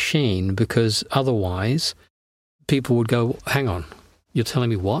narrative machine, because otherwise people would go, hang on, you're telling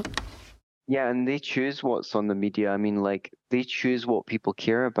me what? Yeah, and they choose what's on the media. I mean, like, they choose what people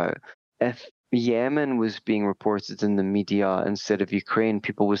care about. If Yemen was being reported in the media instead of Ukraine,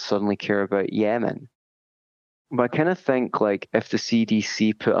 people would suddenly care about Yemen. But I kind of think, like, if the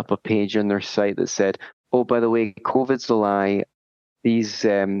CDC put up a page on their site that said, oh, by the way, COVID's a lie, these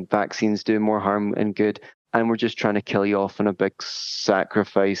vaccines do more harm than good, and we're just trying to kill you off in a big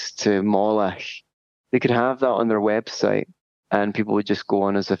sacrifice to Moloch, they could have that on their website, and people would just go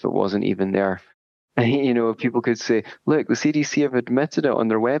on as if it wasn't even there. And, people could say, look, the CDC have admitted it on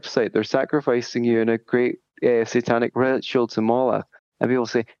their website. They're sacrificing you in a great satanic ritual to Moloch. And people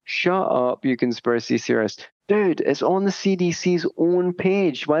say, shut up, you conspiracy theorist. Dude, it's on the CDC's own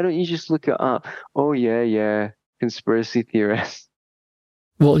page. Why don't you just look it up? Oh, yeah, conspiracy theorist.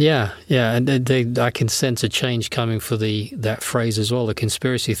 Well, yeah, and I can sense a change coming for that phrase as well, the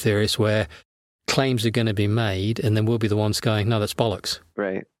conspiracy theorists, where claims are going to be made, and then we'll be the ones going, no, that's bollocks.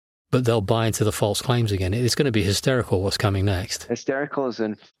 Right. But they'll buy into the false claims again. It's going to be hysterical what's coming next. Hysterical as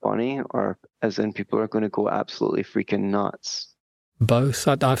in funny, or as in people are going to go absolutely freaking nuts? Both.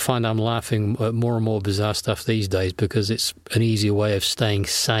 I find I'm laughing at more and more bizarre stuff these days because it's an easier way of staying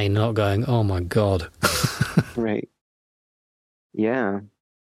sane, not going, oh my God. Right. Yeah,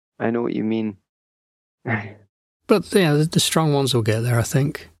 I know what you mean. But yeah, the strong ones will get there, I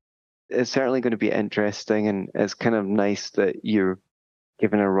think. It's certainly going to be interesting, and it's kind of nice that you're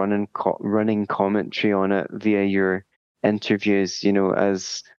giving a running commentary on it via your interviews,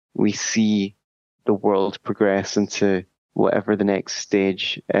 as we see the world progress into whatever the next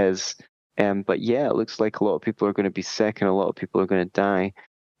stage is. But yeah, it looks like a lot of people are going to be sick and a lot of people are going to die.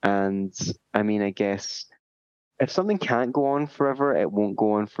 And I mean, I guess if something can't go on forever, it won't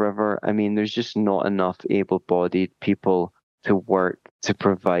go on forever. I mean, there's just not enough able-bodied people to work to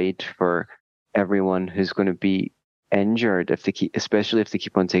provide for everyone who's going to be injured especially if they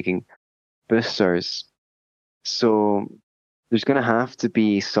keep on taking boosters. So there's going to have to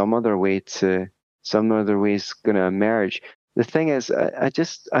be some other way is going to emerge. The thing is, I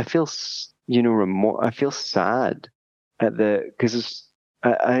feel I feel sad at because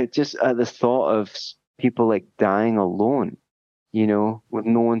I just at the thought of people like dying alone, with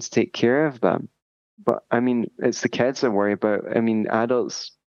no one to take care of them. But I mean, it's the kids I worry about. I mean,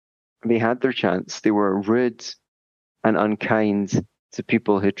 adults, they had their chance. They were rude and unkind to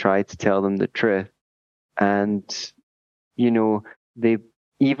people who tried to tell them the truth. And, they,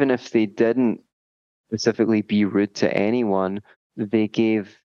 even if they didn't specifically be rude to anyone, they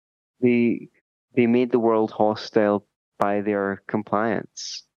made the world hostile by their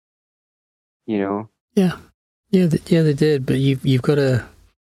compliance, Yeah, they did. But you've got to,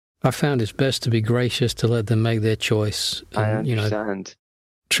 I found it's best to be gracious to let them make their choice. And, I understand.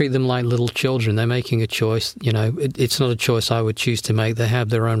 Treat them like little children. They're making a choice. It's not a choice I would choose to make. They have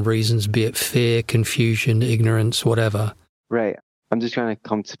their own reasons, be it fear, confusion, ignorance, whatever. Right. I'm just trying to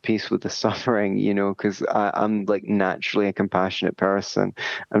come to peace with the suffering, because I'm like naturally a compassionate person.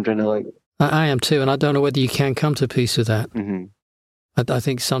 I'm trying to I am too, and I don't know whether you can come to peace with that. Mm-hmm. I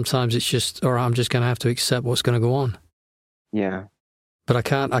think sometimes it's just, or I'm just going to have to accept what's going to go on. Yeah. But I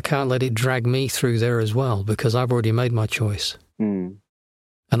can't let it drag me through there as well, because I've already made my choice. Mm.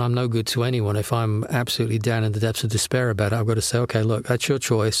 And I'm no good to anyone. If I'm absolutely down in the depths of despair about it, I've got to say, okay, look, that's your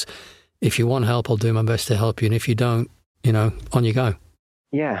choice. If you want help, I'll do my best to help you. And if you don't, on you go.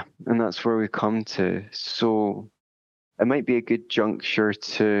 Yeah, and that's where we come to. So it might be a good juncture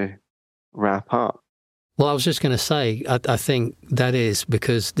to wrap up. Well, I was just going to say, I think that is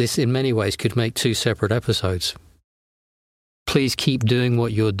because this in many ways could make 2 separate episodes. Please keep doing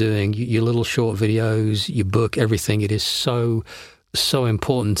what you're doing, your little short videos, your book, everything. It is so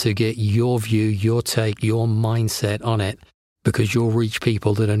important to get your view, your take, your mindset on it, because you'll reach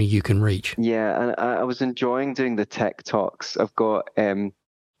people that only you can reach. Yeah, and I was enjoying doing the tech talks. I've got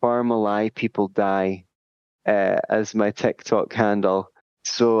Farm a Lie, People Die as my TikTok handle.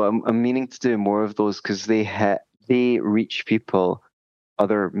 So I'm meaning to do more of those because they reach people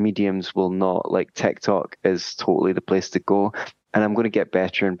other mediums will not. Like TikTok is totally the place to go. And I'm going to get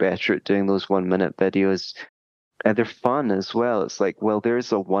better and better at doing those 1-minute videos. They're fun as well. It's like, well,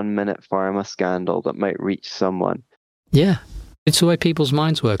 there's a 1-minute pharma scandal that might reach someone. Yeah. It's the way people's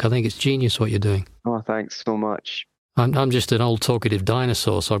minds work. I think it's genius what you're doing. Oh, thanks so much. I'm just an old talkative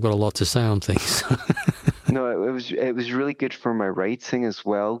dinosaur, so I've got a lot to say on things. No, it was really good for my writing as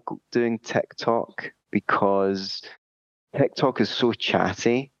well, doing TikTok, because TikTok is so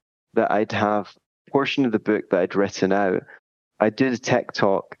chatty that I'd have a portion of the book that I'd written out. I'd do the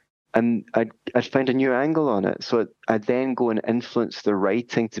TikTok and I'd find a new angle on it. So I'd then go and influence the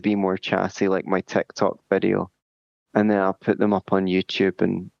writing to be more chatty, like my TikTok video. and then I'll put them up on YouTube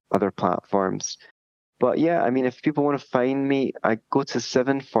and other platforms. But yeah, I mean, if people want to find me, I go to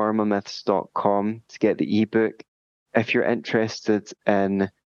 7pharmamyths.com to get the ebook. If you're interested in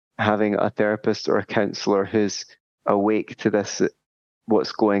having a therapist or a counselor who's awake to this,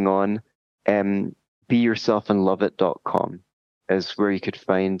 what's going on, beyourselfandloveit.com is where you could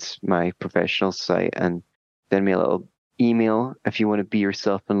find my professional site, and send me a little email if you want to be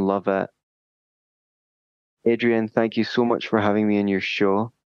yourself and love it. Adrian, thank you so much for having me on your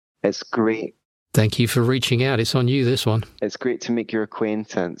show. It's great. Thank you for reaching out. It's on you, this one. It's great to make your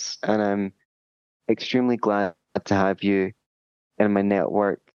acquaintance, and I'm extremely glad to have you in my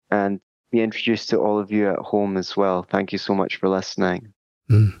network and be introduced to all of you at home as well. Thank you so much for listening.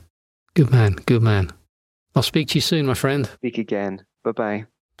 Good man, good man. I'll speak to you soon, my friend. Speak again. Bye-bye.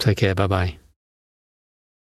 Take care, bye-bye.